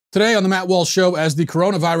Today on the Matt Walsh Show, as the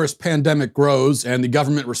coronavirus pandemic grows and the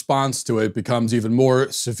government response to it becomes even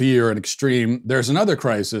more severe and extreme, there's another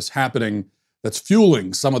crisis happening that's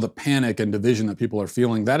fueling some of the panic and division that people are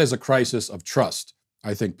feeling. That is a crisis of trust.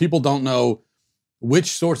 I think people don't know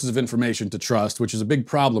which sources of information to trust, which is a big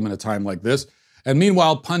problem in a time like this. And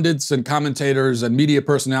meanwhile, pundits and commentators and media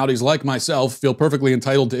personalities like myself feel perfectly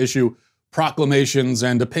entitled to issue proclamations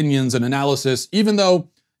and opinions and analysis, even though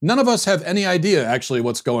none of us have any idea actually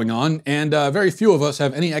what's going on, and very few of us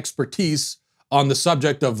have any expertise on the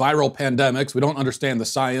subject of viral pandemics. We don't understand the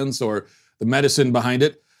science or the medicine behind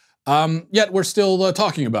it, yet we're still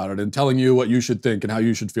talking about it and telling you what you should think and how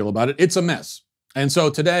you should feel about it. It's a mess. And so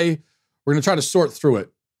today, we're going to try to sort through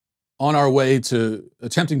it on our way to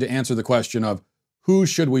attempting to answer the question of who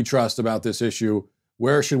should we trust about this issue?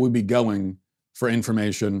 Where should we be going for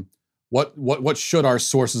information? What should our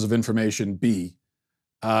sources of information be?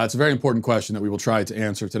 It's a very important question that we will try to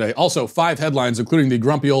answer today. Also, 5 headlines, including the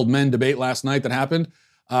grumpy old men debate last night that happened,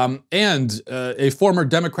 and a former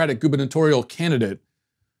Democratic gubernatorial candidate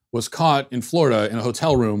was caught in Florida in a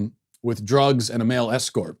hotel room with drugs and a male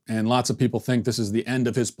escort. And lots of people think this is the end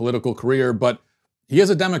of his political career, but he is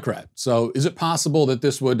a Democrat. So is it possible that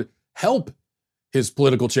this would help his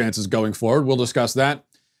political chances going forward? We'll discuss that.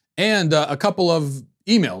 And a couple of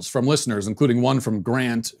emails from listeners, including one from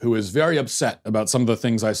Grant, who is very upset about some of the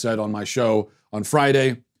things I said on my show on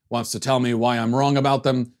Friday, wants to tell me why I'm wrong about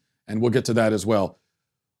them, and we'll get to that as well.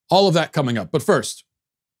 All of that coming up. But first,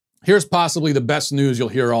 here's possibly the best news you'll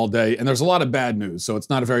hear all day, and there's a lot of bad news, so it's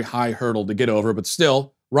not a very high hurdle to get over, but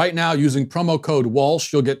still, right now, using promo code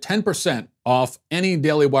Walsh, you'll get 10% off any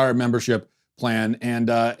Daily Wire membership plan, and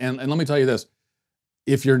let me tell you this.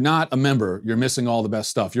 If you're not a member, you're missing all the best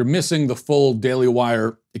stuff. You're missing the full Daily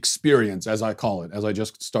Wire experience, as I call it, as I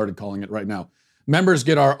just started calling it right now. Members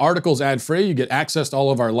get our articles ad-free. You get access to all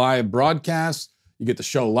of our live broadcasts. You get the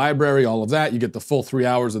show library, all of that. You get the full 3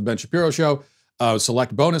 hours of the Ben Shapiro Show,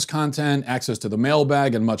 select bonus content, access to the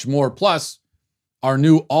mailbag, and much more. Plus, our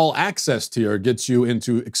new all-access tier gets you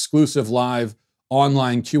into exclusive live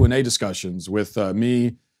online Q&A discussions with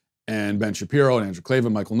me, and Ben Shapiro and Andrew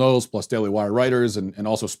Klavan, Michael Knowles, plus Daily Wire writers, and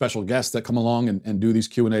also special guests that come along and do these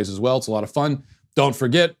Q&As as well. It's a lot of fun. Don't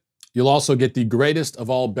forget, you'll also get the greatest of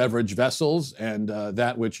all beverage vessels, and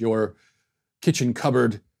that which your kitchen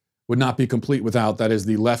cupboard would not be complete without. That is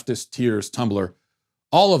the Leftist Tears tumbler.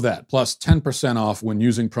 All of that, plus 10% off when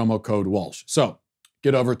using promo code Walsh. So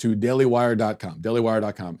get over to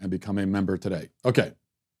dailywire.com, and become a member today. Okay.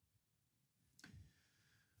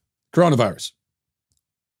 Coronavirus.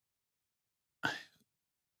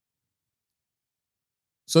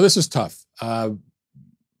 So this is tough. I'm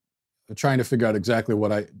trying to figure out exactly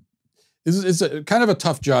what it's kind of a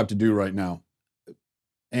tough job to do right now.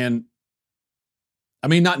 And I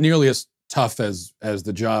mean, not nearly as tough as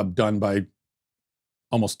the job done by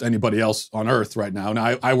almost anybody else on earth right now.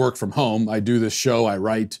 Now, I work from home. I do this show. I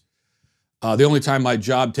write. The only time my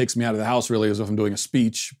job takes me out of the house really is if I'm doing a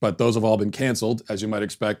speech, but those have all been canceled, as you might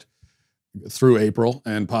expect, through April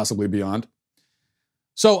and possibly beyond.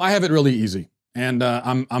 So I have it really easy. And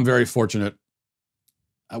I'm very fortunate.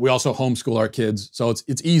 We also homeschool our kids, so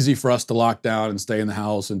it's easy for us to lock down and stay in the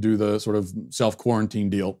house and do the sort of self-quarantine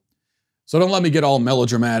deal. So don't let me get all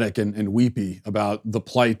melodramatic and weepy about the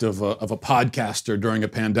plight of a podcaster during a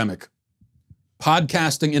pandemic.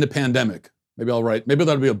 Podcasting in a pandemic. Maybe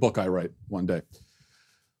that'll be a book I write one day.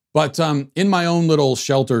 But in my own little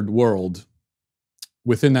sheltered world,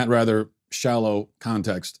 within that rather shallow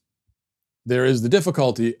context, there is the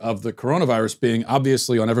difficulty of the coronavirus being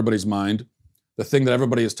obviously on everybody's mind, the thing that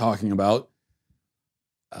everybody is talking about,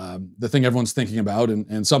 the thing everyone's thinking about,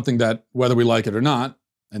 and something that, whether we like it or not,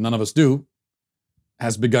 and none of us do,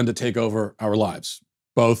 has begun to take over our lives.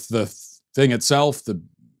 Both the thing itself, the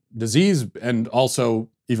disease, and also,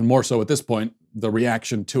 even more so at this point, the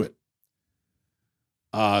reaction to it.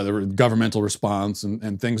 The governmental response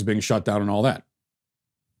and things being shut down and all that.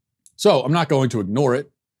 So I'm not going to ignore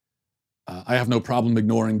it. I have no problem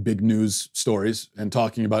ignoring big news stories and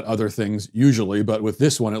talking about other things usually, but with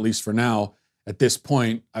this one, at least for now, at this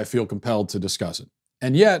point, I feel compelled to discuss it.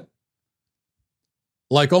 And yet,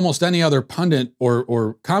 like almost any other pundit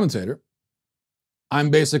or commentator,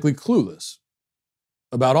 I'm basically clueless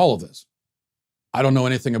about all of this. I don't know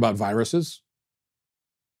anything about viruses,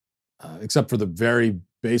 except for the very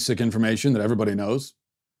basic information that everybody knows.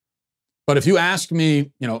 But if you ask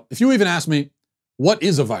me, if you even ask me, what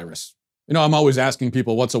is a virus? I'm always asking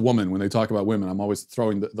people, what's a woman when they talk about women? I'm always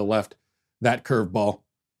throwing the left that curveball.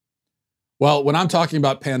 Well, when I'm talking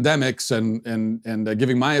about pandemics and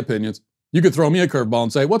giving my opinions, you could throw me a curveball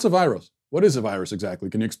and say, what's a virus? What is a virus exactly?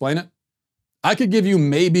 Can you explain it? I could give you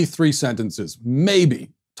maybe 3 sentences, maybe,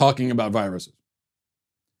 talking about viruses.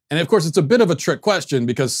 And of course, it's a bit of a trick question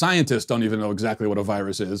because scientists don't even know exactly what a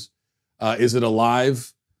virus is. Is it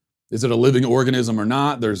alive? Is it a living organism or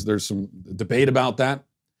not? There's some debate about that.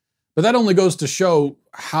 But that only goes to show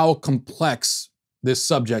how complex this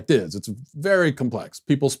subject is. It's very complex.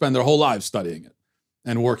 People spend their whole lives studying it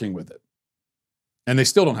and working with it. And they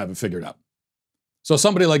still don't have it figured out. So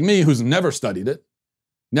somebody like me who's never studied it,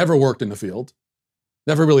 never worked in the field,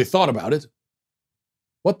 never really thought about it,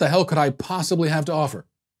 what the hell could I possibly have to offer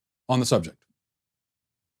on the subject?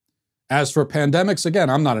 As for pandemics, again,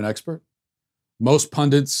 I'm not an expert. Most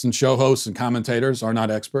pundits and show hosts and commentators are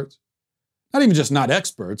not experts. Not even just not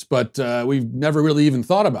experts, but we've never really even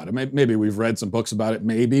thought about it. Maybe we've read some books about it,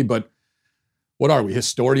 maybe, but what are we,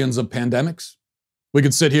 historians of pandemics? We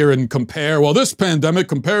could sit here and compare, well, this pandemic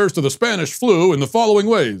compares to the Spanish flu in the following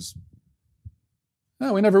ways.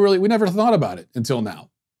 No, we never thought about it until now.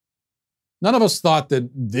 None of us thought that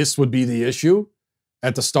this would be the issue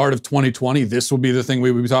at the start of 2020. This would be the thing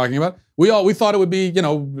we would be talking about. We thought it would be,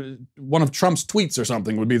 one of Trump's tweets or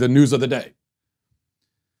something would be the news of the day.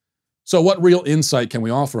 So what real insight can we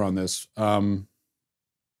offer on this?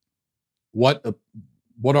 What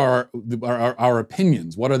are our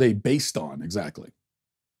opinions? What are they based on exactly?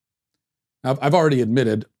 Now, I've already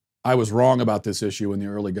admitted I was wrong about this issue in the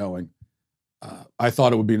early going. I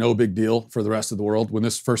thought it would be no big deal for the rest of the world. When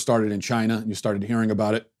this first started in China and you started hearing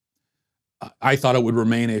about it, I thought it would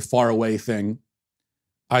remain a faraway thing.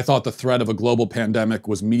 I thought the threat of a global pandemic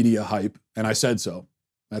was media hype, and I said so.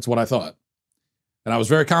 That's what I thought. And I was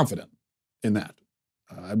very confident in that.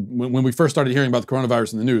 When we first started hearing about the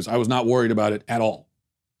coronavirus in the news, I was not worried about it at all.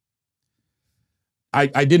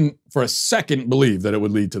 I didn't for a second believe that it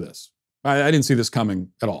would lead to this. I didn't see this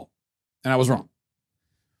coming at all. And I was wrong.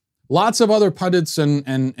 Lots of other pundits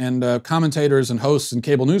and commentators and hosts and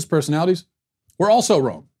cable news personalities were also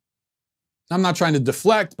wrong. I'm not trying to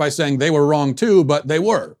deflect by saying they were wrong too, but they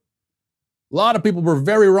were. A lot of people were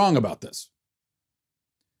very wrong about this.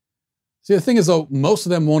 See, the thing is, though, most of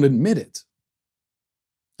them won't admit it.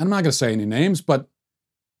 And I'm not going to say any names, but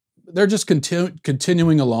they're just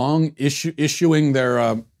continuing along, issuing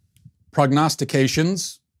their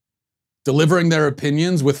prognostications, delivering their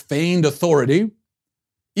opinions with feigned authority,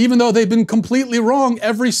 even though they've been completely wrong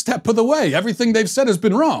every step of the way. Everything they've said has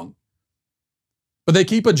been wrong. But they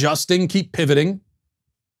keep adjusting, keep pivoting.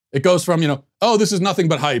 It goes from, oh, this is nothing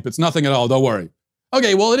but hype. It's nothing at all. Don't worry.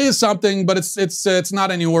 Okay, well, it is something, but it's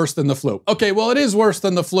not any worse than the flu. Okay, well, it is worse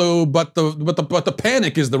than the flu, but the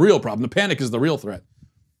panic is the real problem. The panic is the real threat.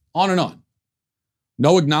 On and on.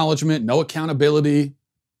 No acknowledgement, no accountability,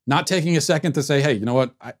 not taking a second to say, hey, you know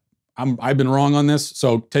what? I've been wrong on this,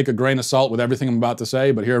 so take a grain of salt with everything I'm about to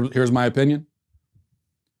say, but here's my opinion.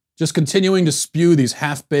 Just continuing to spew these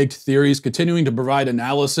half-baked theories, continuing to provide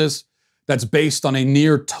analysis that's based on a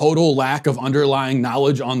near total lack of underlying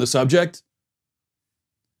knowledge on the subject.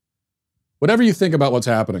 Whatever you think about what's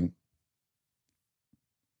happening,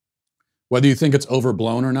 whether you think it's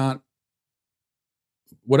overblown or not,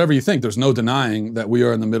 whatever you think, there's no denying that we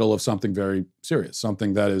are in the middle of something very serious,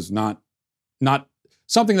 something that is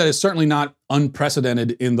something that is certainly not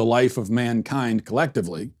unprecedented in the life of mankind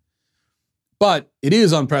collectively, but it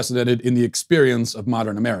is unprecedented in the experience of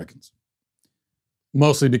modern Americans,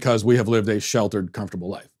 mostly because we have lived a sheltered, comfortable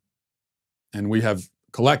life, and we have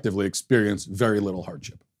collectively experienced very little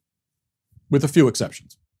hardship, with a few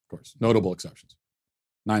exceptions, of course, notable exceptions,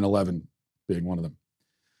 9/11 being one of them.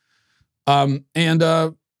 When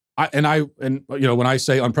I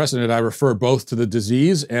say unprecedented, I refer both to the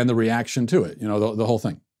disease and the reaction to it, the whole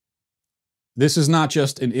thing. This is not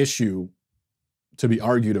just an issue to be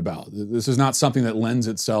argued about. This is not something that lends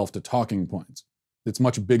itself to talking points. It's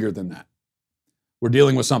much bigger than that. We're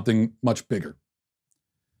dealing with something much bigger.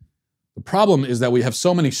 The problem is that we have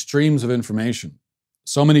so many streams of information,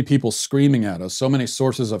 so many people screaming at us, so many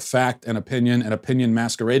sources of fact and opinion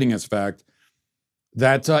masquerading as fact,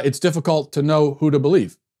 that it's difficult to know who to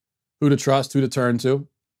believe, who to trust, who to turn to.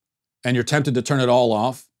 And you're tempted to turn it all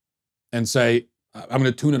off and say, I'm going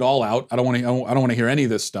to tune it all out. I don't want to hear any of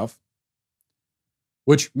this stuff,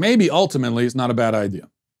 which maybe ultimately is not a bad idea.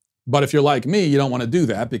 But if you're like me, you don't want to do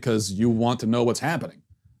that because you want to know what's happening.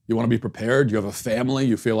 You want to be prepared. You have a family.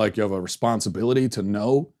 You feel like you have a responsibility to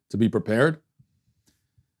know, to be prepared.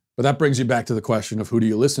 But that brings you back to the question of who do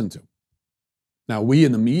you listen to? Now, we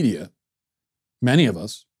in the media, many of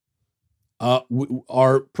us,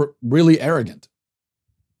 are really arrogant,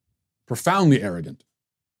 profoundly arrogant.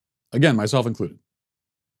 Again, myself included.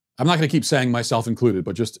 I'm not going to keep saying myself included,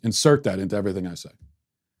 but just insert that into everything I say.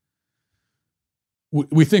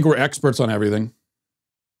 We think we're experts on everything.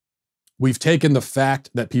 We've taken the fact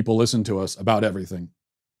that people listen to us about everything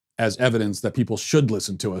as evidence that people should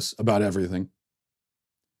listen to us about everything.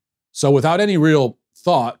 So without any real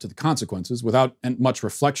thought to the consequences, without much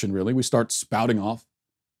reflection really, we start spouting off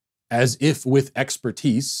as if with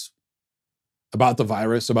expertise about the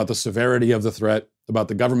virus, about the severity of the threat, about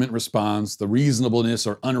the government response, the reasonableness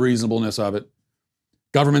or unreasonableness of it.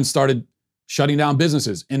 Government started shutting down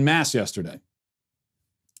businesses en masse yesterday.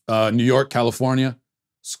 New York, California,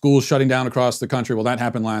 schools shutting down across the country. Well, that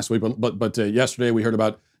happened last week, but yesterday we heard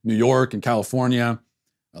about New York and California,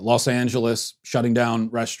 Los Angeles shutting down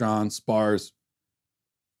restaurants, bars.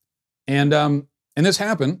 And this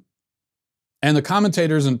happened. And the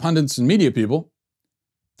commentators and pundits and media people,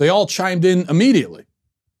 they all chimed in immediately,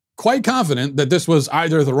 quite confident that this was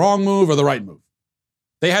either the wrong move or the right move.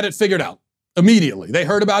 They had it figured out immediately. They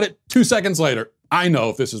heard about it 2 seconds later. I know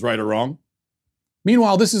if this is right or wrong.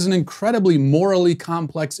 Meanwhile, this is an incredibly morally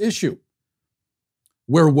complex issue.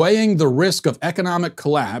 We're weighing the risk of economic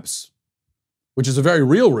collapse, which is a very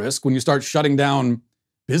real risk when you start shutting down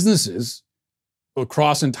businesses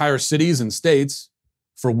across entire cities and states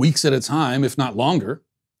for weeks at a time, if not longer.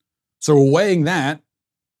 So we're weighing that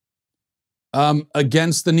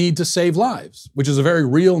against the need to save lives, which is a very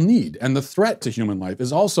real need. And the threat to human life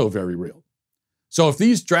is also very real. So if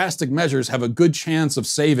these drastic measures have a good chance of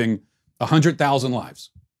saving 100,000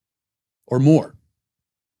 lives or more,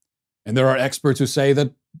 and there are experts who say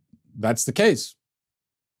that that's the case,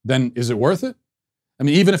 then is it worth it? I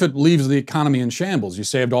mean, even if it leaves the economy in shambles, you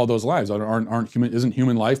saved all those lives. Isn't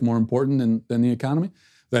human life more important than the economy?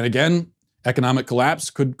 Then again, economic collapse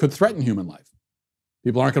could threaten human life.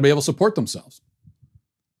 People aren't going to be able to support themselves.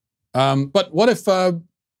 But what if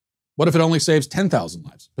it only saves 10,000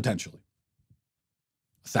 lives, potentially?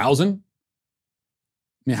 1,000?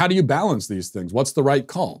 I mean, how do you balance these things? What's the right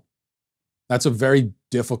call? That's a very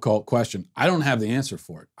difficult question. I don't have the answer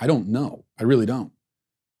for it. I don't know. I really don't.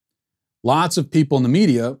 Lots of people in the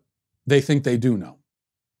media, they think they do know.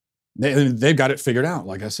 They've got it figured out,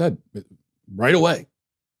 like I said, right away.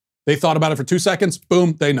 They thought about it for 2 seconds,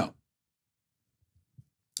 boom, they know.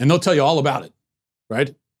 And they'll tell you all about it,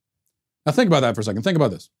 right? Now think about that for a second. Think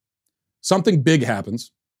about this. Something big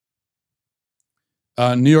happens.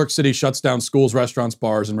 New York City shuts down schools, restaurants,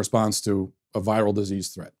 bars in response to a viral disease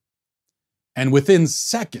threat. And within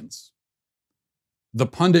seconds, the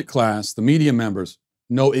pundit class, the media members,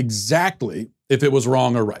 know exactly if it was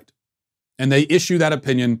wrong or right. And they issue that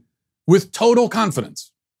opinion with total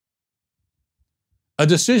confidence. A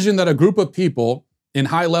decision that a group of people in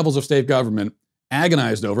high levels of state government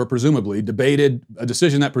agonized over, presumably, debated, a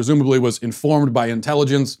decision that presumably was informed by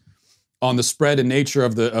intelligence on the spread and nature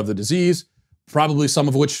of the disease, probably some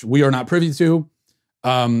of which we are not privy to,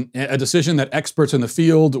 a decision that experts in the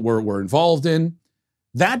field were involved in.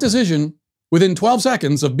 That decision, within 12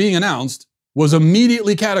 seconds of being announced, was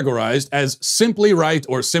immediately categorized as simply right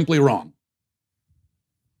or simply wrong.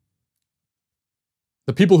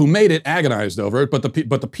 The people who made it agonized over it, but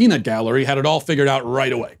the peanut gallery had it all figured out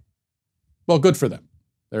right away. Well, good for them.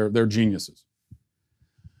 They're geniuses.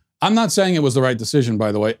 I'm not saying it was the right decision,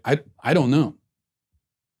 by the way. I don't know.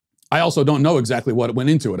 I also don't know exactly what went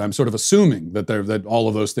into it. I'm sort of assuming that all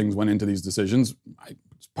of those things went into these decisions.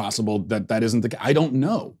 It's possible that isn't the case. I don't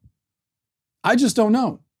know. I just don't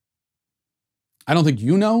know. I don't think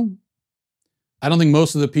you know. I don't think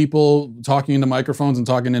most of the people talking into microphones and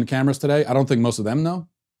talking into cameras today, I don't think most of them know.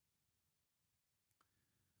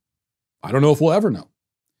 I don't know if we'll ever know.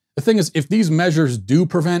 The thing is, if these measures do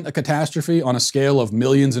prevent a catastrophe on a scale of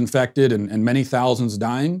millions infected and many thousands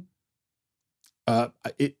dying,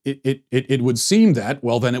 it would seem that,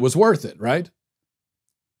 well, then it was worth it, right?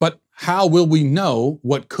 But how will we know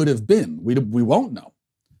what could have been? We won't know.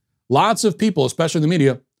 Lots of people, especially the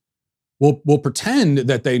media, will pretend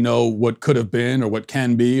that they know what could have been or what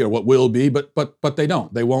can be or what will be, but they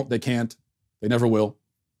don't. They won't. They can't. They never will.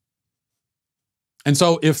 And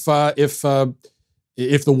so if the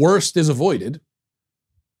worst is avoided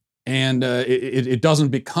and it doesn't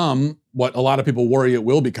become what a lot of people worry it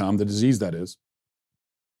will become, the disease that is,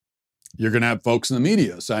 you're going to have folks in the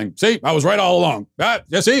media saying, see, I was right all along.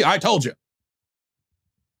 You see, I told you.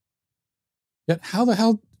 Yet how the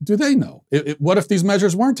hell do they know? What if these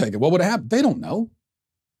measures weren't taken? What would have happened? They don't know.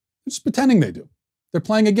 They're just pretending they do. They're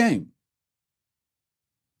playing a game.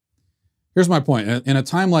 Here's my point. In a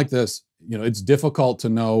time like this, it's difficult to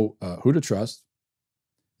know who to trust.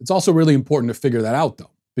 It's also really important to figure that out,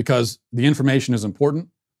 though, because the information is important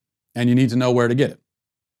and you need to know where to get it.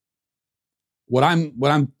 What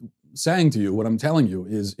I'm saying to you, what I'm telling you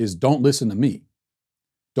is don't listen to me.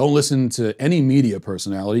 Don't listen to any media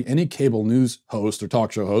personality, any cable news host or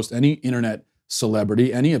talk show host, any internet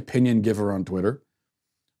celebrity, any opinion giver on Twitter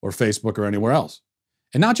or Facebook or anywhere else.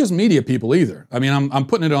 And not just media people either. I mean, I'm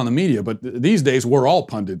putting it on the media, but these days we're all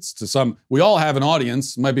pundits to some. We all have an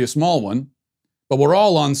audience, might be a small one, but we're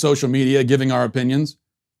all on social media giving our opinions.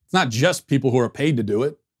 It's not just people who are paid to do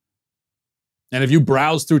it. And if you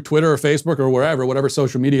browse through Twitter or Facebook or wherever, whatever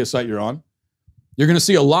social media site you're on, you're going to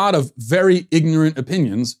see a lot of very ignorant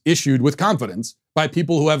opinions issued with confidence by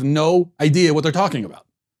people who have no idea what they're talking about,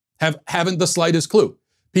 haven't the slightest clue.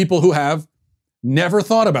 People who have never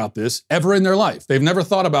thought about this ever in their life. They've never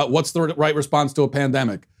thought about what's the right response to a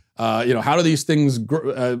pandemic. How do these things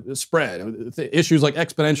spread? Issues like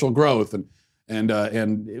exponential growth and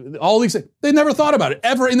all these things. They never thought about it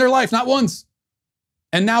ever in their life, not once.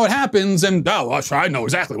 And now it happens, and I know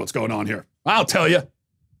exactly what's going on here. I'll tell you.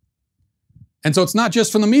 And so it's not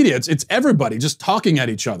just from the media, it's everybody just talking at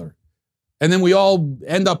each other. And then we all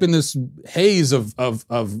end up in this haze of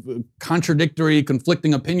contradictory,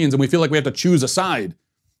 conflicting opinions, and we feel like we have to choose a side.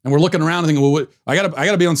 And we're looking around and thinking, well, I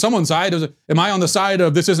gotta be on someone's side. Am I on the side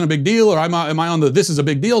of this isn't a big deal, or am I on the this is a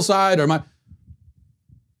big deal side, or am I?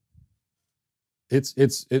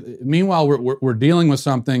 Meanwhile, we're dealing with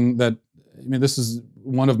something that, I mean, this is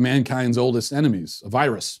one of mankind's oldest enemies, a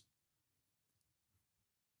virus.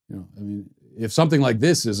 If something like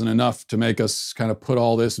this isn't enough to make us kind of put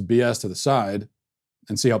all this BS to the side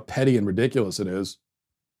and see how petty and ridiculous it is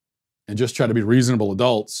and just try to be reasonable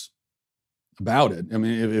adults about it, I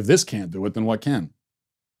mean, if this can't do it, then what can?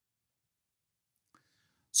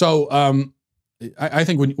 So I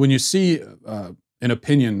think when you see an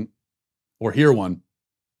opinion or hear one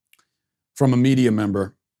from a media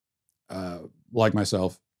member like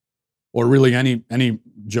myself, or really any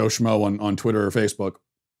Joe Schmo on Twitter or Facebook,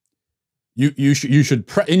 you should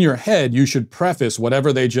in your head, you should preface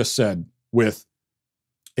whatever they just said with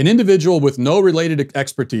an individual with no related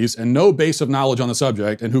expertise and no base of knowledge on the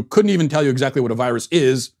subject, and who couldn't even tell you exactly what a virus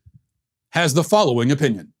is, has the following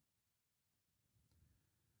opinion.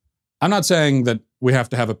 I'm not saying that we have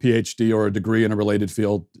to have a PhD or a degree in a related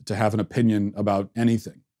field to have an opinion about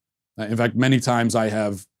anything. In fact, many times I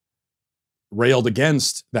have railed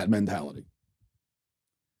against that mentality.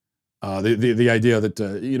 The idea that,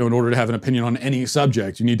 in order to have an opinion on any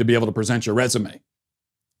subject, you need to be able to present your resume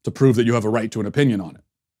to prove that you have a right to an opinion on it.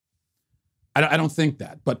 I don't think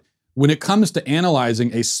that. But when it comes to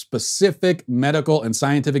analyzing a specific medical and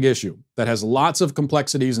scientific issue that has lots of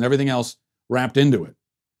complexities and everything else wrapped into it,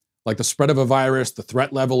 like the spread of a virus, the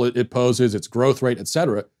threat level it poses, its growth rate,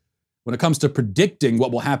 etc., when it comes to predicting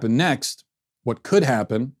what will happen next, what could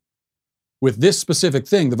happen with this specific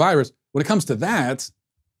thing, the virus, when it comes to that,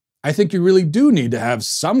 I think you really do need to have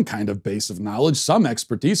some kind of base of knowledge, some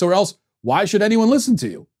expertise, or else why should anyone listen to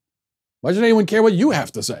you? Why should anyone care what you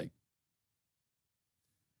have to say?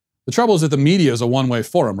 The trouble is that the media is a one-way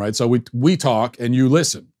forum, right? So we talk and you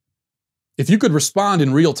listen. If you could respond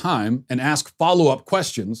in real time and ask follow-up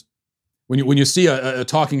questions when you see a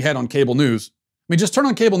talking head on cable news, I mean, just turn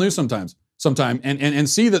on cable news sometime and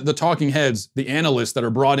see that the talking heads, the analysts that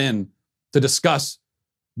are brought in to discuss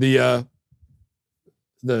the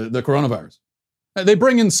coronavirus. They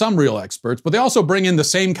bring in some real experts, but they also bring in the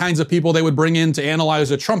same kinds of people they would bring in to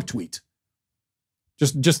analyze a Trump tweet.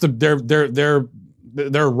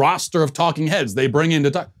 Their roster of talking heads they bring in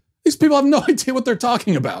to talk. These people have no idea what they're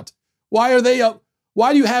talking about. Why are they?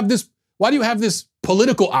 Why do you have this? Why do you have this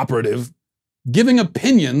political operative giving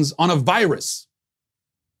opinions on a virus?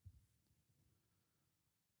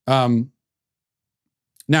 Now,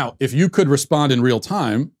 if you could respond in real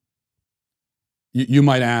time, you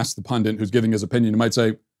might ask the pundit who's giving his opinion, you might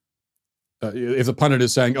say, if the pundit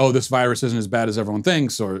is saying, oh, this virus isn't as bad as everyone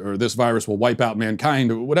thinks, or this virus will wipe out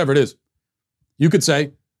mankind, or whatever it is, you could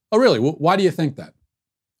say, oh, really? Why do you think that?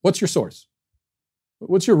 What's your source?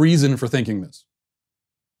 What's your reason for thinking this?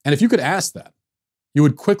 And if you could ask that, you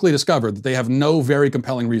would quickly discover that they have no very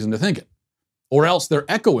compelling reason to think it, or else they're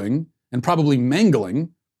echoing and probably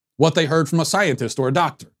mangling what they heard from a scientist or a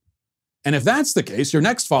doctor. And if that's the case, your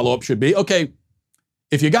next follow-up should be, okay,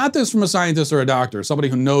 if you got this from a scientist or a doctor, somebody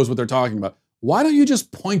who knows what they're talking about, why don't you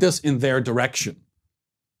just point us in their direction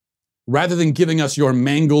rather than giving us your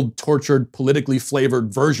mangled, tortured, politically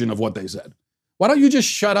flavored version of what they said? Why don't you just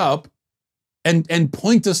shut up and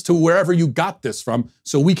point us to wherever you got this from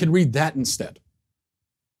so we can read that instead?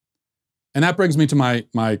 And that brings me to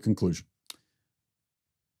my conclusion.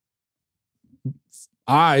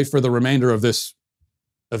 For the remainder of this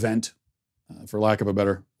event, for lack of a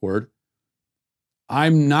better word,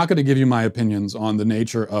 I'm not going to give you my opinions on the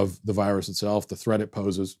nature of the virus itself, the threat it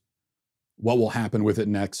poses, what will happen with it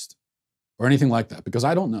next, or anything like that, because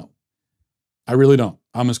I don't know. I really don't.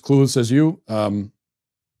 I'm as clueless as you.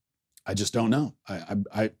 I just don't know.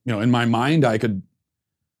 In my mind, I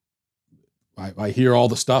hear all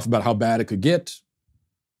the stuff about how bad it could get.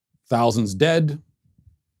 Thousands dead.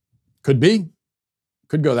 Could be.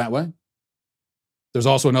 Could go that way. There's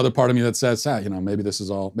also another part of me that says, maybe this is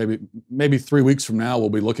all, maybe 3 weeks from now, we'll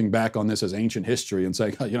be looking back on this as ancient history and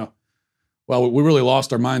saying, well, we really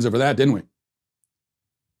lost our minds over that, didn't we?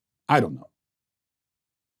 I don't know.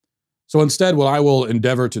 So instead, what I will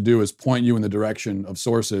endeavor to do is point you in the direction of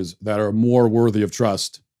sources that are more worthy of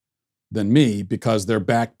trust than me, because they're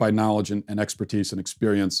backed by knowledge and expertise and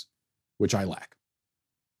experience, which I lack.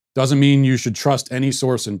 Doesn't mean you should trust any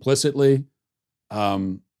source implicitly,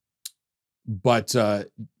 but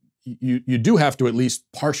you do have to at least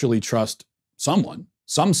partially trust someone,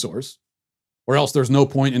 some source, or else there's no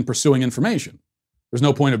point in pursuing information. There's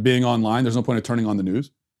no point of being online. There's no point of turning on the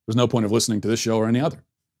news. There's no point of listening to this show or any other.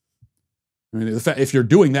 I mean, if you're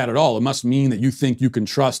doing that at all, it must mean that you think you can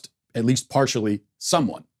trust at least partially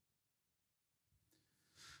someone.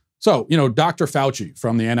 So, Dr. Fauci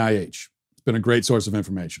from the NIH has been a great source of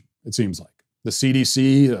information, it seems like. The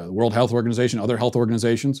CDC, the World Health Organization, other health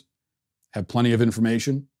organizations have plenty of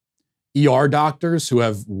information. ER doctors who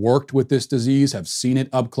have worked with this disease have seen it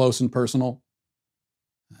up close and personal.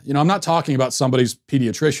 I'm not talking about somebody's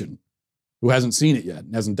pediatrician who hasn't seen it yet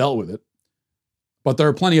and hasn't dealt with it. But there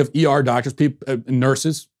are plenty of ER doctors,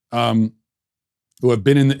 nurses who have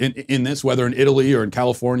been in this, whether in Italy or in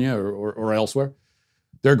California or elsewhere.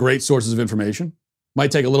 They're great sources of information.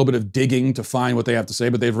 Might take a little bit of digging to find what they have to say,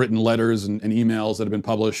 but they've written letters and emails that have been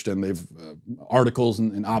published, and they've articles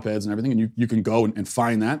and op-eds and everything, and you can go and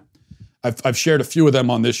find that. I've shared a few of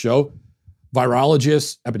them on this show.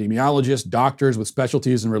 Virologists, epidemiologists, doctors with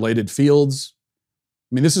specialties in related fields.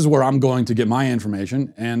 I mean, this is where I'm going to get my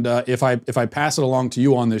information, and if I pass it along to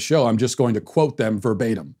you on this show, I'm just going to quote them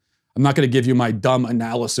verbatim. I'm not going to give you my dumb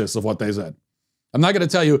analysis of what they said. I'm not going to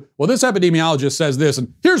tell you, well, this epidemiologist says this,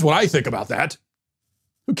 and here's what I think about that.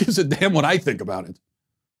 Who gives a damn what I think about it?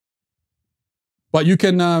 But you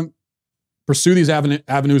can pursue these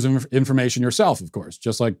avenues of information yourself, of course,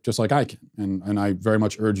 just like I can, and I very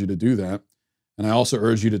much urge you to do that. And I also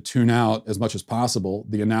urge you to tune out as much as possible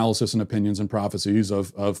the analysis and opinions and prophecies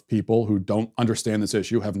of people who don't understand this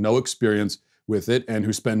issue, have no experience with it, and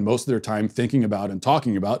who spend most of their time thinking about and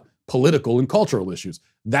talking about political and cultural issues.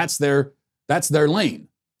 That's their lane.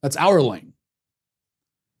 That's our lane.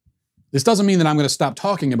 This doesn't mean that I'm going to stop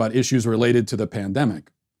talking about issues related to the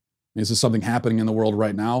pandemic. This is something happening in the world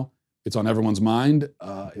right now. It's on everyone's mind.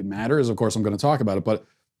 It matters. Of course, I'm going to talk about it, but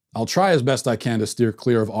I'll try as best I can to steer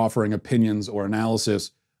clear of offering opinions or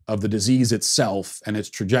analysis of the disease itself and its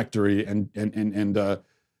trajectory and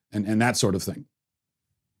that sort of thing.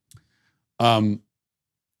 An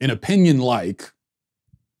opinion like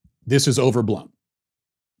this is overblown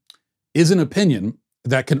is an opinion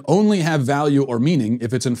that can only have value or meaning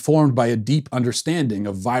if it's informed by a deep understanding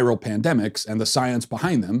of viral pandemics and the science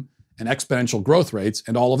behind them and exponential growth rates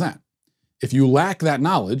and all of that. If you lack that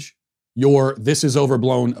knowledge, your "this is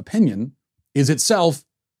overblown" opinion is itself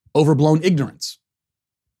overblown ignorance.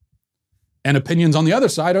 And opinions on the other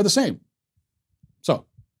side are the same. So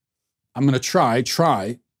I'm going to try,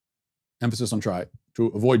 emphasis on try, to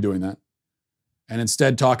avoid doing that, and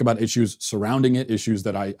instead talk about issues surrounding it, issues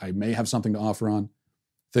that I may have something to offer on,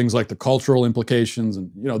 things like the cultural implications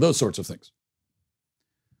and those sorts of things.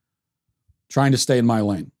 Trying to stay in my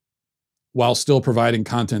lane, while still providing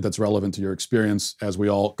content that's relevant to your experience as we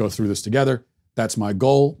all go through this together. That's my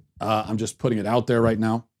goal. I'm just putting it out there right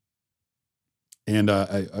now. And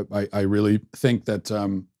I really think that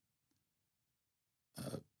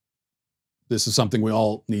this is something we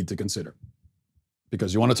all need to consider.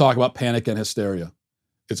 Because you want to talk about panic and hysteria.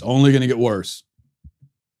 It's only going to get worse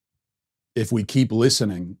if we keep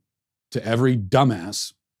listening to every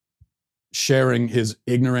dumbass sharing his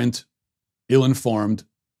ignorant, ill-informed,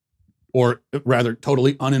 or rather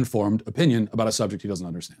totally uninformed opinion about a subject he doesn't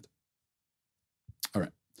understand. All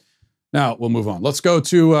right. Now we'll move on. Let's go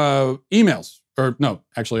to emails. Or no,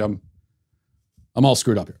 actually, I'm all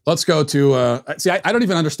screwed up here. Let's go to, see, I don't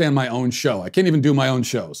even understand my own show. I can't even do my own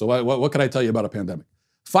show. So what could I tell you about a pandemic?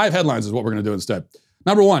 5 headlines is what we're going to do instead.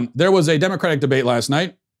 Number 1, there was a Democratic debate last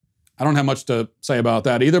night. I don't have much to say about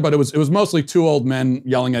that either, but it was mostly 2 old men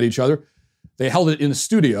yelling at each other. They held it in a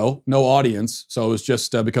studio, no audience, so it was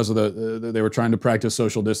just because of they were trying to practice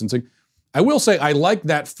social distancing. I will say I like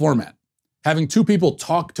that format, having 2 people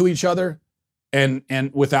talk to each other, and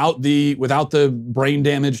without the brain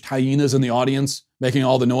damaged hyenas in the audience making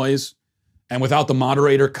all the noise, and without the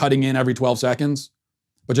moderator cutting in every 12 seconds,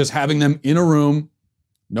 but just having them in a room,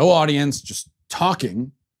 no audience, just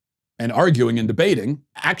talking and arguing and debating,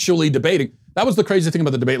 actually debating. That was the crazy thing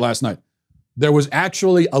about the debate last night. There was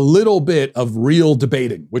actually a little bit of real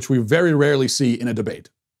debating, which we very rarely see in a debate.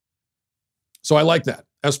 So I like that.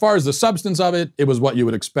 As far as the substance of it, it was what you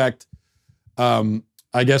would expect.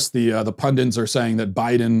 I guess the pundits are saying that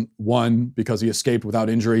Biden won because he escaped without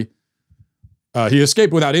injury. He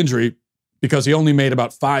escaped without injury because he only made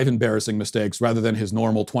about 5 embarrassing mistakes rather than his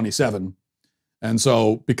normal 27. And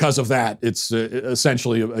so because of that, it's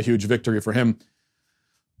essentially a huge victory for him.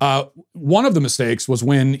 One of the mistakes was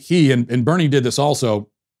when he, and Bernie did this also,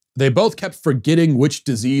 they both kept forgetting which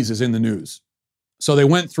disease is in the news. So they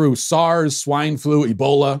went through SARS, swine flu,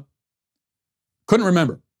 Ebola. Couldn't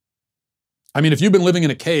remember. I mean, if you've been living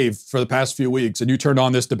in a cave for the past few weeks and you turned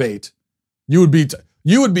on this debate, you would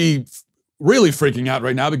be really freaking out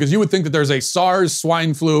right now because you would think that there's a SARS,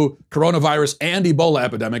 swine flu, coronavirus, and Ebola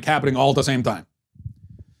epidemic happening all at the same time.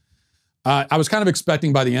 I was kind of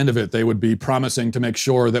expecting by the end of it, they would be promising to make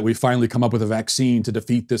sure that we finally come up with a vaccine to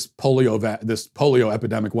defeat this polio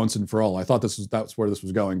epidemic once and for all. I thought that's where this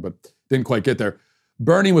was going, but didn't quite get there.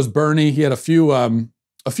 Bernie was Bernie. He had a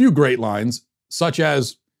few great lines, such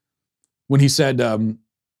as when he said,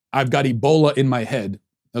 I've got Ebola in my head.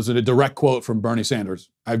 That was a direct quote from Bernie Sanders.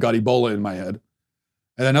 I've got Ebola in my head.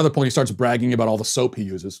 At another point, he starts bragging about all the soap he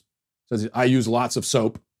uses. Says, I use lots of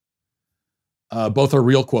soap. Both are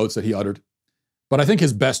real quotes that he uttered. But I think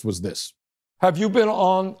his best was this. Have you been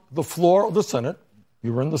on the floor of the Senate?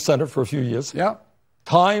 You were in the Senate for a few years. Yeah.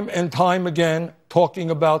 Time and time again, talking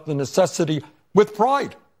about the necessity, with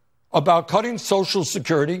pride, about cutting Social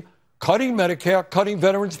Security, cutting Medicare, cutting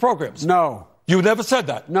veterans programs. No. You never said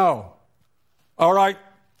that. No. All right.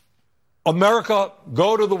 America,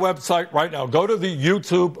 go to the website right now. Go to the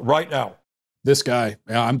YouTube right now. This guy,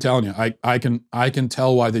 yeah, I'm telling you, I can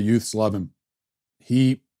tell why the youths love him.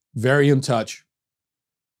 He very in touch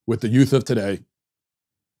with the youth of today.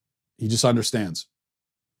 He just understands.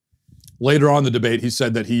 Later on in the debate, he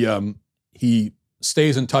said that he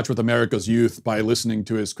stays in touch with America's youth by listening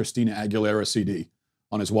to his Christina Aguilera CD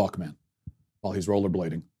on his Walkman while he's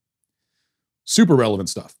rollerblading. Super relevant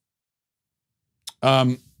stuff.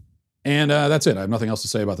 And that's it. I have nothing else to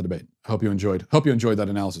say about the debate. I hope you enjoyed that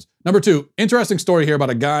analysis. Number 2, interesting story here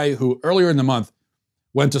about a guy who earlier in the month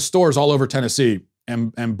went to stores all over Tennessee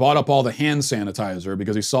and bought up all the hand sanitizer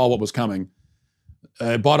because he saw what was coming.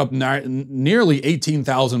 Bought up nearly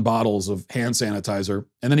 18,000 bottles of hand sanitizer,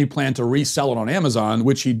 and then he planned to resell it on Amazon,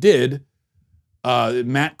 which he did.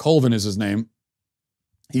 Matt Colvin is his name.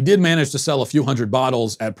 He did manage to sell a few hundred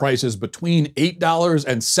bottles at prices between $8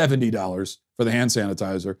 and $70 for the hand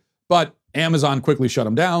sanitizer. But Amazon quickly shut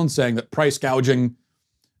him down, saying that price gouging,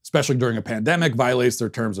 especially during a pandemic, violates their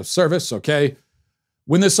terms of service. Okay.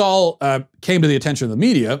 When this all came to the attention of the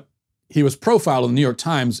media, he was profiled in the New York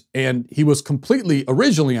Times, and he was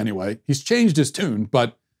originally anyway, he's changed his tune,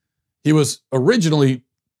 but he was originally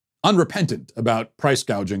unrepentant about price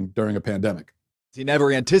gouging during a pandemic. He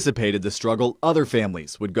never anticipated the struggle other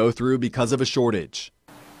families would go through because of a shortage.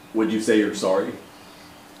 Would you say you're sorry?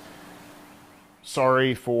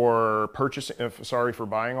 Sorry for sorry for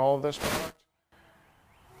buying all of this product?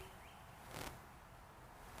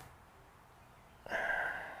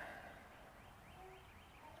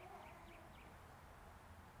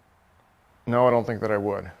 No, I don't think that I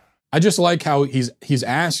would. I just like how he's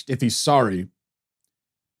asked if he's sorry,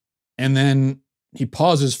 and then he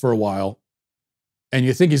pauses for a while, and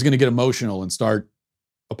you think he's going to get emotional and start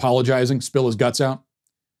apologizing, spill his guts out.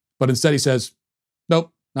 But instead he says,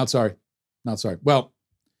 nope, not sorry, not sorry. Well,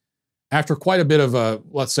 after quite a bit of,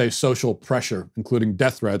 let's say, social pressure, including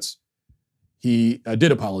death threats, he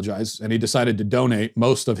did apologize, and he decided to donate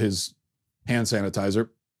most of his hand sanitizer.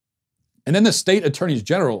 And then the state attorney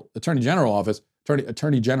general's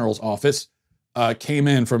office came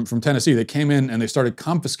in from Tennessee. They came in and they started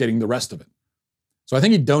confiscating the rest of it. So I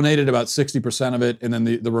think he donated about 60% of it, and then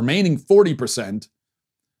the remaining 40%,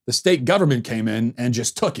 the state government came in and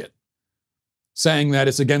just took it, saying that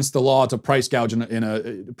it's against the law to price gouge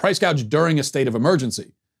price gouge during a state of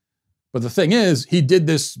emergency. But the thing is, he did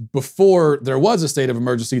this before there was a state of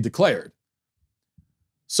emergency declared.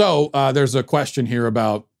 So there's a question here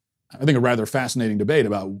about, I think, a rather fascinating debate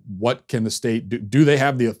about what can the state do. Do they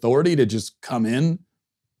have the authority to just come in?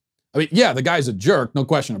 I mean, yeah, the guy's a jerk, no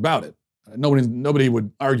question about it. Nobody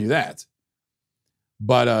would argue that.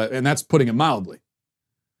 But, and that's putting it mildly.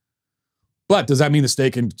 But does that mean the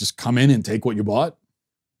state can just come in and take what you bought?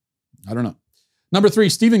 I don't know. Number 3,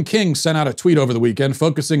 Stephen King sent out a tweet over the weekend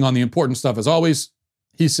focusing on the important stuff as always.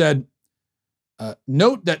 He said,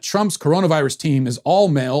 Note that Trump's coronavirus team is all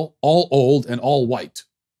male, all old, and all white.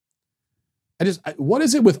 What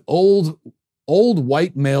is it with old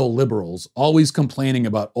white male liberals always complaining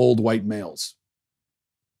about old white males?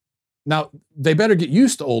 Now, they better get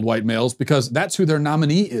used to old white males because that's who their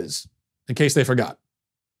nominee is, in case they forgot.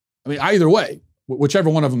 I mean, either way, whichever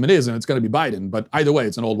one of them it is, and it's going to be Biden, but either way,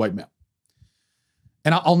 it's an old white male.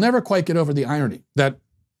 And I'll never quite get over the irony that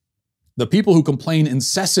the people who complain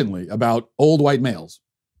incessantly about old white males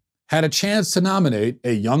had a chance to nominate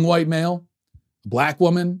a young white male, a black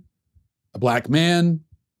woman, a black man,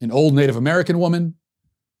 an old Native American woman.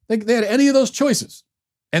 They had any of those choices,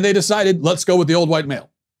 and they decided, let's go with the old white male.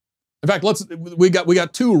 In fact, we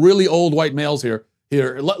got two really old white males here.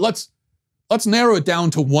 Let's narrow it down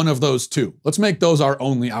to one of those two. Let's make those our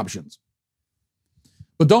only options.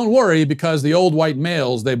 But don't worry, because the old white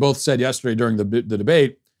males, they both said yesterday during the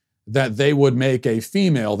debate that they would make a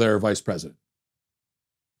female their vice president.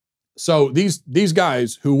 So these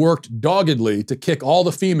guys who worked doggedly to kick all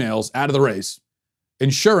the females out of the race,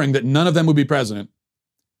 ensuring that none of them would be president,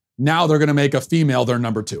 now they're going to make a female their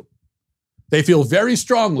number two. They feel very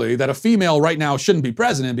strongly that a female right now shouldn't be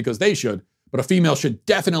president because they should, but a female should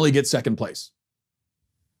definitely get second place.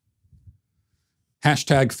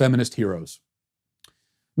 Hashtag feminist heroes.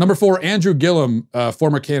 Number 4, Andrew Gillum,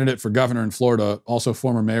 former candidate for governor in Florida, also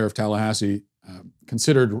former mayor of Tallahassee,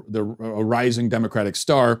 considered a rising Democratic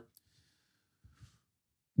star,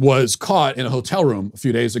 was caught in a hotel room a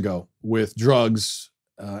few days ago with drugs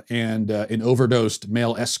and an overdosed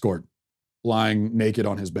male escort lying naked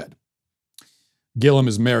on his bed. Gillum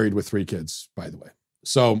is married with 3 kids, by the way.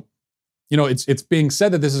 So, you know, it's being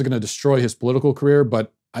said that this is going to destroy his political career,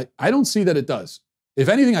 but I don't see that it does. If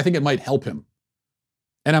anything, I think it might help him.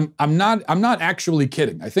 And I'm not actually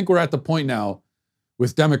kidding. I think we're at the point now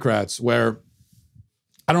with Democrats where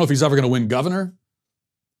I don't know if he's ever going to win governor,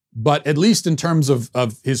 but at least in terms of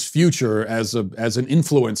his future as an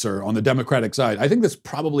influencer on the Democratic side, I think this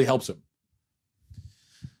probably helps him.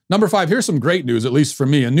 Number 5, here's some great news, at least for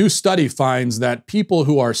me. A new study finds that people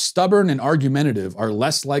who are stubborn and argumentative are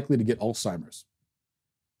less likely to get Alzheimer's.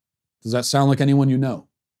 Does that sound like anyone you know?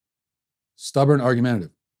 Stubborn,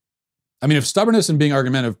 argumentative. I mean, if stubbornness and being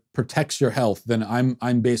argumentative protects your health, then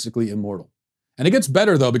I'm basically immortal. And it gets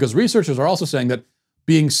better, though, because researchers are also saying that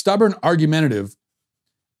being stubborn, argumentative,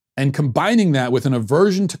 and combining that with an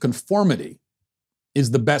aversion to conformity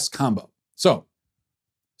is the best combo. So,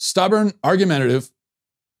 stubborn, argumentative,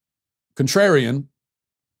 contrarian,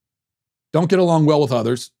 don't get along well with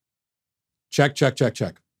others. Check, check, check,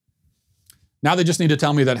 check. Now they just need to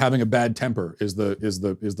tell me that having a bad temper is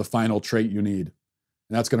the final trait you need.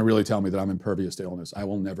 And that's going to really tell me that I'm impervious to illness. I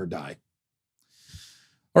will never die.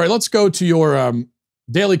 All right, let's go to your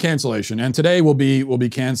daily cancellation. And today we'll be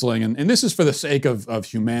canceling. And this is for the sake of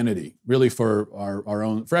humanity, really for our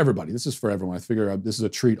own, for everybody. This is for everyone. I figure this is a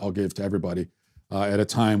treat I'll give to everybody at a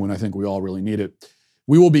time when I think we all really need it.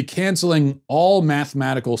 We will be canceling all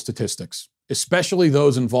mathematical statistics, especially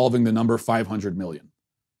those involving the number 500 million.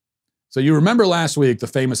 So you remember last week the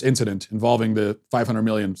famous incident involving the 500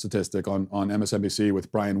 million statistic on MSNBC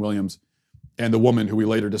with Brian Williams and the woman who we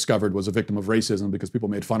later discovered was a victim of racism because people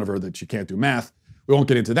made fun of her that she can't do math. We won't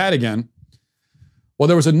get into that again. Well,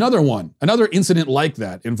 there was another incident like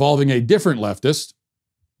that involving a different leftist.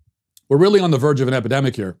 We're really on the verge of an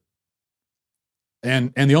epidemic here.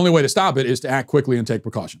 And the only way to stop it is to act quickly and take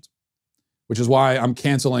precautions, which is why I'm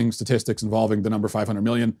canceling statistics involving the number 500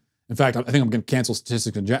 million. In fact, I think I'm going to cancel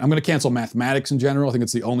statistics in general. I'm going to cancel mathematics in general. I think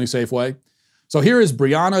it's the only safe way. So here is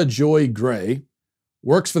Brianna Joy Gray,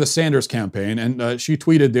 works for the Sanders campaign, and she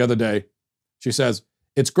tweeted the other day. She says,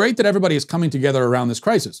 "It's great that everybody is coming together around this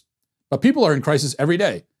crisis, but people are in crisis every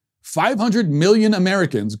day. 500 million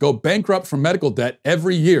Americans go bankrupt from medical debt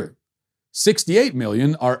every year. 68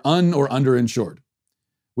 million are un- or underinsured.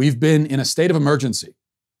 We've been in a state of emergency.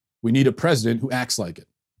 We need a president who acts like it.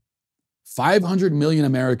 500 million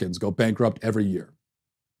Americans go bankrupt every year.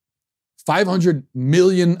 500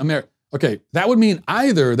 million Americans. Okay, that would mean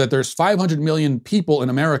either that there's 500 million people in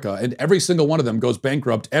America and every single one of them goes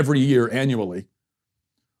bankrupt every year annually,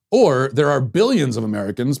 or there are billions of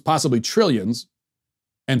Americans, possibly trillions,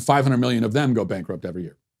 and 500 million of them go bankrupt every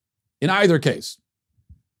year. In either case,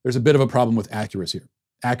 there's a bit of a problem with accuracy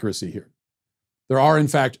here. There are, in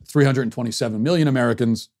fact, 327 million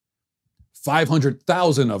Americans.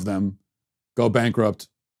 500,000 of them go bankrupt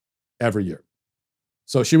every year.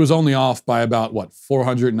 So she was only off by about,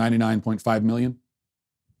 499.5 million?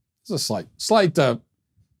 It's a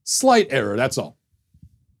slight error, that's all.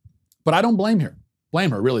 But I don't blame her,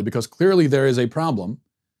 really, because clearly there is a problem,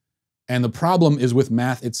 and the problem is with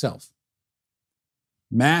math itself.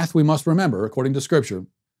 Math, we must remember, according to Scripture,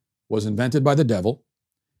 was invented by the devil.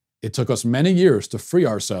 It took us many years to free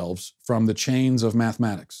ourselves from the chains of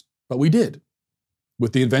mathematics, but we did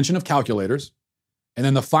with the invention of calculators. And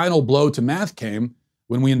then the final blow to math came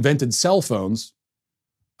when we invented cell phones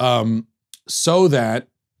so that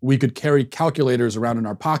we could carry calculators around in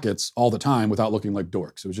our pockets all the time without looking like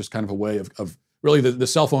dorks. It was just kind of a way of really the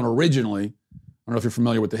cell phone originally, I don't know if you're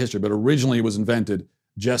familiar with the history, but originally it was invented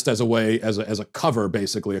just as a way, as a cover,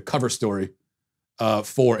 basically, a cover story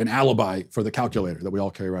for an alibi for the calculator that we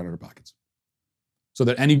all carry around in our pockets. So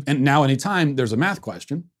that anytime there's a math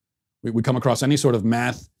question, we come across any sort of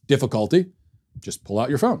math difficulty, just pull out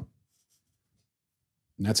your phone.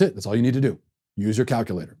 And that's it. That's all you need to do. Use your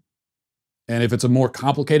calculator. And if it's a more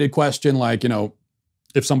complicated question, like,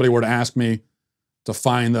 if somebody were to ask me to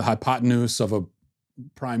find the hypotenuse of a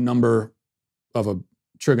prime number of a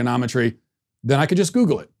trigonometry, then I could just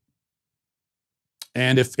Google it.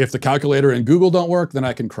 And if the calculator and Google don't work, then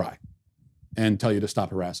I can cry and tell you to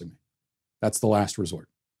stop harassing me. That's the last resort.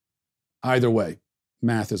 Either way,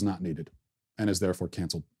 math is not needed and is therefore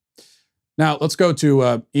canceled. Now, let's go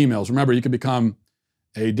to emails. Remember, you can become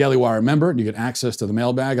a Daily Wire member and you get access to the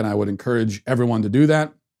mailbag, and I would encourage everyone to do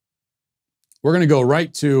that. We're going to go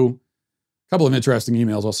right to a couple of interesting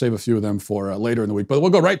emails. I'll save a few of them for later in the week, but we'll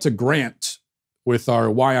go right to Grant with our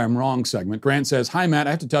Why I'm Wrong segment. Grant says, "Hi, Matt. I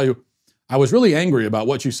have to tell you, I was really angry about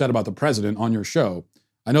what you said about the president on your show.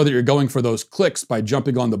 I know that you're going for those clicks by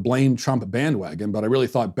jumping on the blame Trump bandwagon, but I really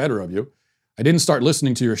thought better of you. I didn't start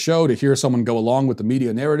listening to your show to hear someone go along with the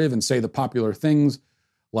media narrative and say the popular things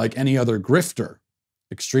like any other grifter.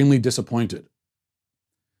 Extremely disappointed."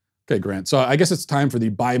 Okay, Grant. So I guess it's time for the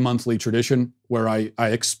bi-monthly tradition where I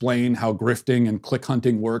explain how grifting and click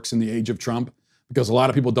hunting works in the age of Trump, because a lot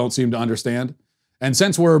of people don't seem to understand. And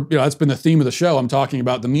since that's been the theme of the show, I'm talking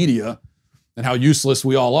about the media and how useless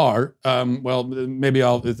we all are. Maybe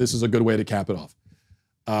this is a good way to cap it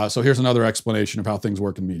off. So here's another explanation of how things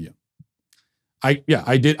work in media.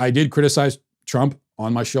 I did criticize Trump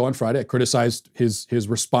on my show on Friday. I criticized his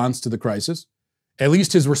response to the crisis, at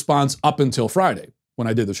least his response up until Friday when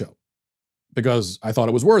I did the show, because I thought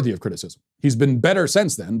it was worthy of criticism. He's been better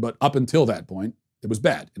since then, but up until that point, it was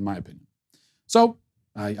bad, in my opinion. So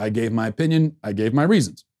I gave my opinion. I gave my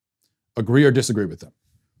reasons. Agree or disagree with them.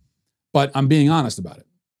 But I'm being honest about it.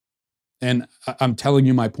 And I'm telling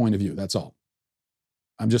you my point of view. That's all.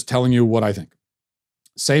 I'm just telling you what I think.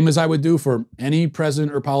 Same as I would do for any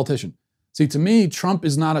president or politician. See, to me, Trump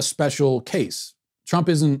is not a special case. Trump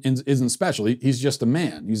isn't special. He's just a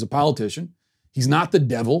man. He's a politician. He's not the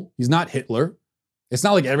devil. He's not Hitler. It's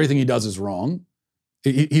not like everything he does is wrong.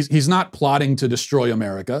 He's not plotting to destroy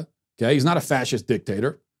America. Okay, he's not a fascist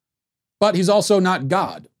dictator. But he's also not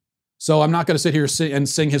God. So I'm not going to sit here and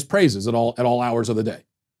sing his praises at all hours of the day.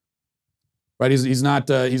 Right? He's not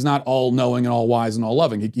all knowing and all wise and all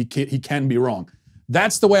loving. He can be wrong.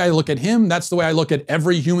 That's the way I look at him. That's the way I look at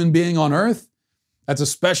every human being on earth. That's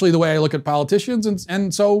especially the way I look at politicians.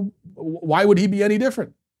 And so why would he be any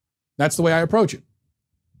different? That's the way I approach it.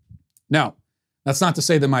 Now, that's not to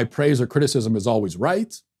say that my praise or criticism is always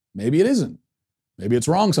right. Maybe it isn't. Maybe it's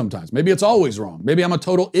wrong sometimes. Maybe it's always wrong. Maybe I'm a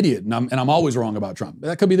total idiot and I'm always wrong about Trump.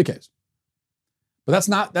 That could be the case. But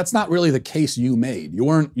that's not really the case you made. You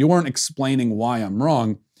weren't explaining why I'm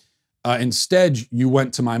wrong. Instead, you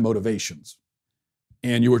went to my motivations.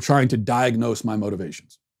 And you were trying to diagnose my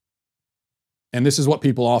motivations. And this is what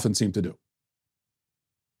people often seem to do.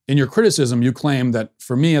 In your criticism, you claim that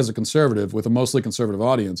for me as a conservative with a mostly conservative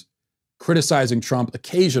audience, criticizing Trump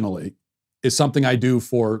occasionally is something I do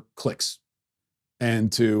for clicks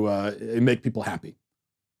and to make people happy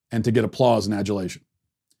and to get applause and adulation.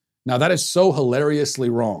 Now, that is so hilariously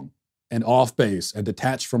wrong and off base and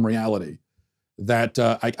detached from reality that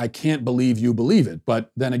I can't believe you believe it.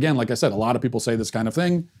 But then again, like I said, a lot of people say this kind of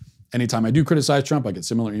thing. Anytime I do criticize Trump, I get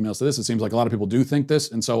similar emails to this. It seems like a lot of people do think this,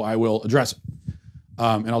 and so I will address it.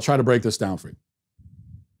 And I'll try to break this down for you.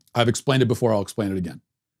 I've explained it before, I'll explain it again.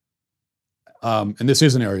 And this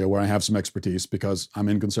is an area where I have some expertise because I'm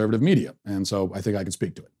in conservative media, and so I think I can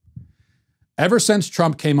speak to it. Ever since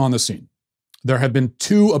Trump came on the scene, there have been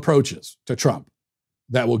two approaches to Trump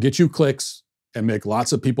that will get you clicks and make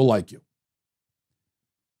lots of people like you.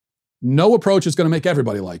 No approach is going to make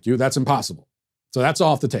everybody like you. That's impossible. So that's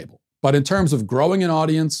off the table. But in terms of growing an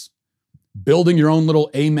audience, building your own little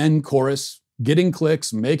amen chorus, getting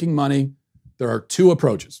clicks, making money, there are two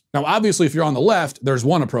approaches. Now, obviously, if you're on the left, there's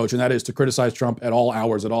one approach, and that is to criticize Trump at all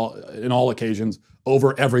hours, in all occasions,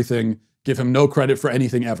 over everything, give him no credit for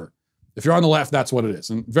anything ever. If you're on the left, that's what it is.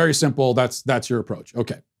 And very simple, that's your approach.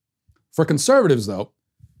 Okay. For conservatives, though,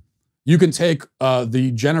 You can take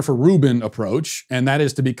the Jennifer Rubin approach, and that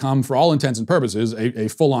is to become, for all intents and purposes, a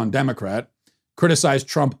full-on Democrat, criticize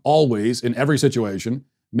Trump always in every situation,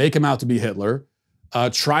 make him out to be Hitler,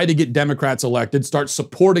 try to get Democrats elected, start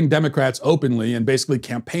supporting Democrats openly and basically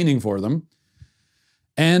campaigning for them.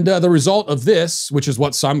 And the result of this, which is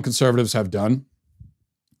what some conservatives have done,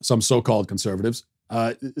 some so-called conservatives,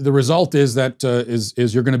 the result is that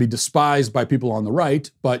you're going to be despised by people on the right,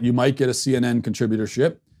 but you might get a CNN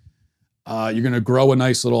contributorship. You're going to grow a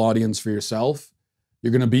nice little audience for yourself.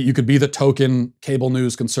 You could be the token cable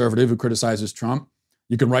news conservative who criticizes Trump.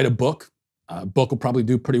 You can write a book. A book will probably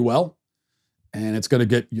do pretty well, and it's going to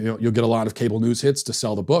get, you'll get a lot of cable news hits to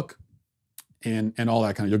sell the book, and all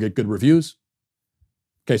that kind of. You'll get good reviews.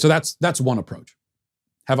 Okay, so that's one approach.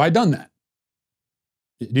 Have I done that?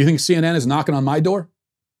 Do you think CNN is knocking on my door?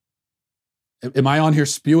 Am I on here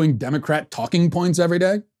spewing Democrat talking points every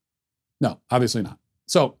day? No, obviously not.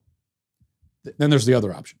 So then there's the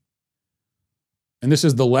other option. And this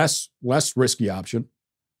is the less risky option.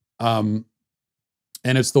 And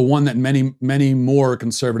it's the one that many more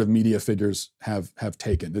conservative media figures have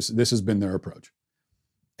taken. This has been their approach.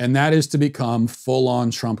 And that is to become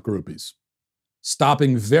full-on Trump groupies,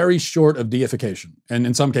 stopping very short of deification, and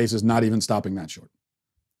in some cases, not even stopping that short.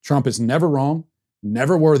 Trump is never wrong,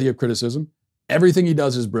 never worthy of criticism. Everything he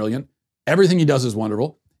does is brilliant. Everything he does is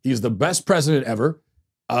wonderful. He's the best president ever.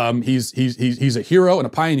 He's a hero and a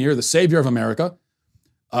pioneer, the savior of America.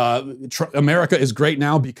 America is great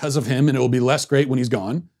now because of him, and it will be less great when he's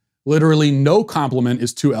gone. Literally no compliment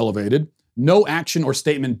is too elevated. No action or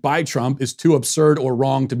statement by Trump is too absurd or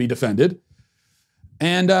wrong to be defended.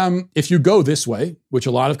 And if you go this way, which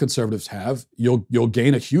a lot of conservatives have, you'll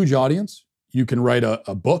gain a huge audience. You can write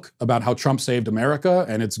a book about how Trump saved America,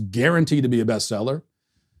 and it's guaranteed to be a bestseller.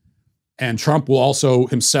 And Trump will also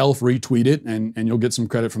himself retweet it, and you'll get some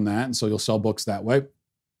credit from that. And so you'll sell books that way.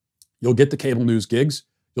 You'll get the cable news gigs.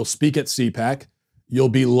 You'll speak at CPAC. You'll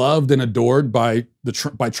be loved and adored by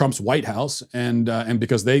Trump's White House, and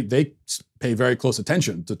because they pay very close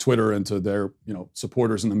attention to Twitter and to their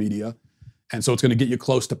supporters in the media, and so it's going to get you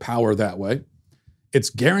close to power that way. It's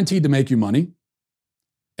guaranteed to make you money,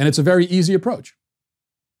 and it's a very easy approach.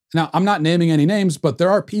 Now, I'm not naming any names, but there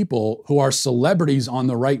are people who are celebrities on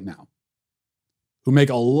the right now who make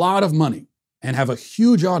a lot of money and have a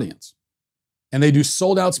huge audience, and they do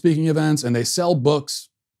sold-out speaking events and they sell books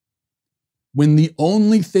when the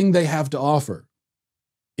only thing they have to offer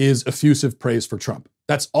is effusive praise for Trump.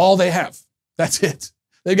 That's all they have. That's it.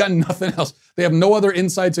 They've got nothing else. They have no other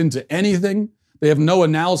insights into anything. They have no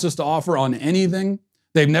analysis to offer on anything.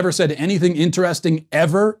 They've never said anything interesting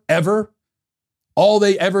ever. All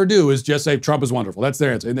they ever do is just say Trump is wonderful. That's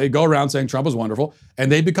their answer. And they go around saying Trump is wonderful,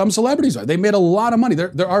 and they become celebrities. They made a lot of money.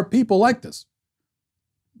 There are people like this.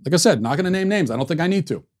 Like I said, not going to name names. I don't think I need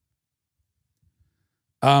to.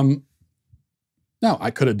 Now,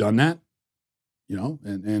 I could have done that,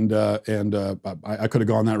 I could have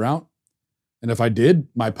gone that route. And if I did,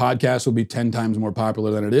 my podcast would be 10 times more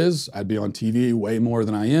popular than it is. I'd be on TV way more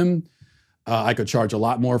than I am. I could charge a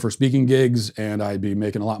lot more for speaking gigs, and I'd be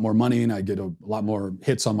making a lot more money, and I'd get a lot more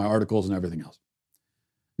hits on my articles and everything else.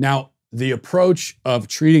 Now, the approach of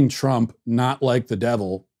treating Trump not like the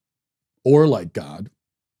devil or like God,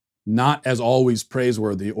 not as always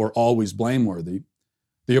praiseworthy or always blameworthy,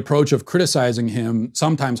 the approach of criticizing him,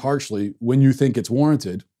 sometimes harshly, when you think it's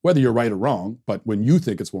warranted, whether you're right or wrong, but when you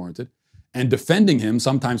think it's warranted, and defending him,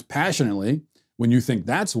 sometimes passionately, when you think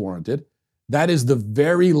that's warranted, that is the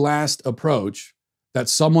very last approach that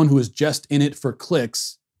someone who is just in it for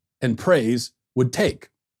clicks and praise would take.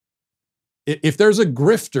 If there's a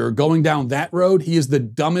grifter going down that road, he is the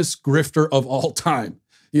dumbest grifter of all time.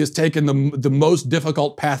 He has taken the most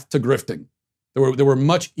difficult path to grifting. There were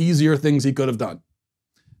much easier things he could have done.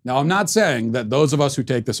 Now, I'm not saying that those of us who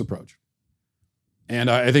take this approach, and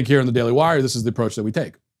I think here in the Daily Wire, this is the approach that we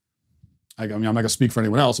take. I'm not going to speak for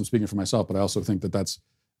anyone else. I'm speaking for myself, but I also think that that's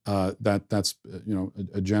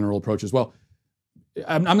a general approach as well.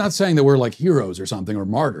 I'm not saying that we're like heroes or something or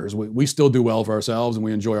martyrs. We still do well for ourselves, and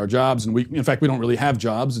we enjoy our jobs, and in fact, we don't really have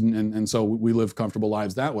jobs, and so we live comfortable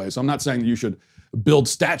lives that way. So I'm not saying that you should build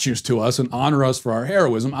statues to us and honor us for our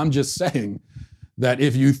heroism. I'm just saying that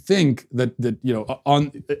if you think that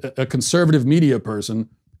on a conservative media person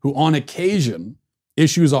who on occasion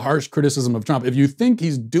issues a harsh criticism of Trump, if you think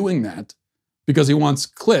he's doing that because he wants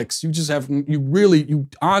clicks, you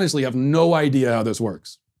honestly have no idea how this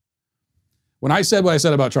works. When I said what I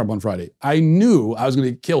said about Trump on Friday, I knew I was going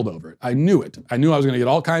to get killed over it. I knew it. I knew I was going to get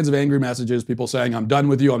all kinds of angry messages, people saying, I'm done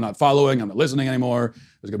with you, I'm not following, I'm not listening anymore.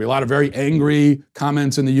 There's going to be a lot of very angry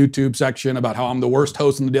comments in the YouTube section about how I'm the worst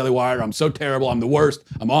host in the Daily Wire, I'm so terrible, I'm the worst,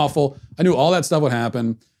 I'm awful. I knew all that stuff would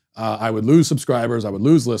happen. I would lose subscribers, I would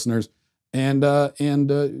lose listeners, and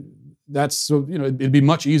that's, you know, it'd be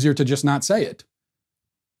much easier to just not say it.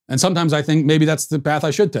 And sometimes I think maybe that's the path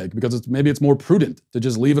I should take, because maybe it's more prudent to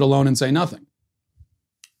just leave it alone and say nothing.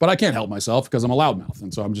 But I can't help myself because I'm a loudmouth,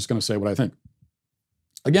 and so I'm just going to say what I think.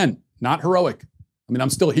 Again, not heroic. I mean, I'm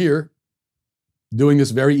still here doing this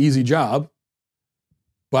very easy job,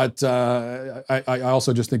 but I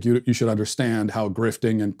also just think you should understand how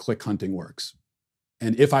grifting and click hunting works.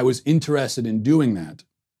 And if I was interested in doing that,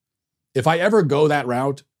 if I ever go that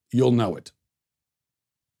route, you'll know it.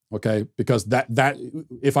 Okay? Because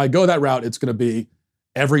if I go that route, it's going to be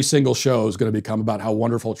every single show is going to become about how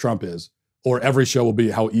wonderful Trump is, or every show will be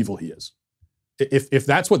how evil he is. If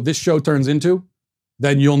that's what this show turns into,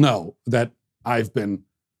 then you'll know that I've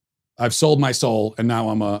sold my soul, and now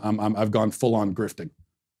I've gone full on grifting.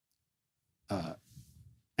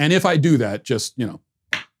 And if I do that, just, you know,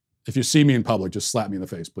 if you see me in public, just slap me in the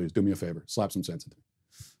face, please. Do me a favor. Slap some sense into me.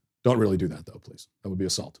 Don't really do that, though, please. That would be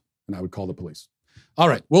assault, and I would call the police. All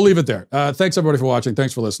right, we'll leave it there. Thanks, everybody, for watching.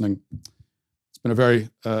 Thanks for listening. It's been a very,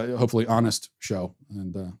 hopefully, honest show,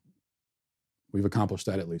 and we've accomplished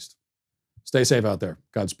that at least. Stay safe out there.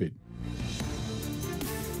 Godspeed.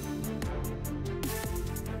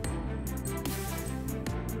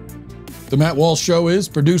 The Matt Walsh Show is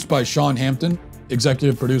produced by Sean Hampton,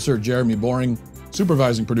 executive producer Jeremy Boring,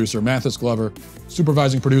 supervising producer Mathis Glover,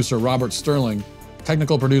 supervising producer Robert Sterling,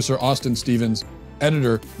 technical producer Austin Stevens,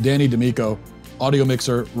 editor Danny D'Amico, audio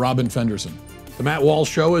mixer Robin Fenderson. The Matt Walsh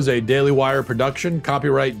Show is a Daily Wire production,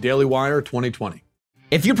 copyright Daily Wire 2020.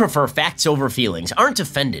 If you prefer facts over feelings, aren't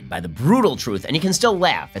offended by the brutal truth, and you can still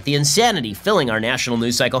laugh at the insanity filling our national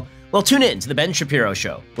news cycle, well, tune in to The Ben Shapiro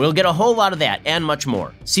Show. We'll get a whole lot of that and much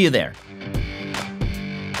more. See you there.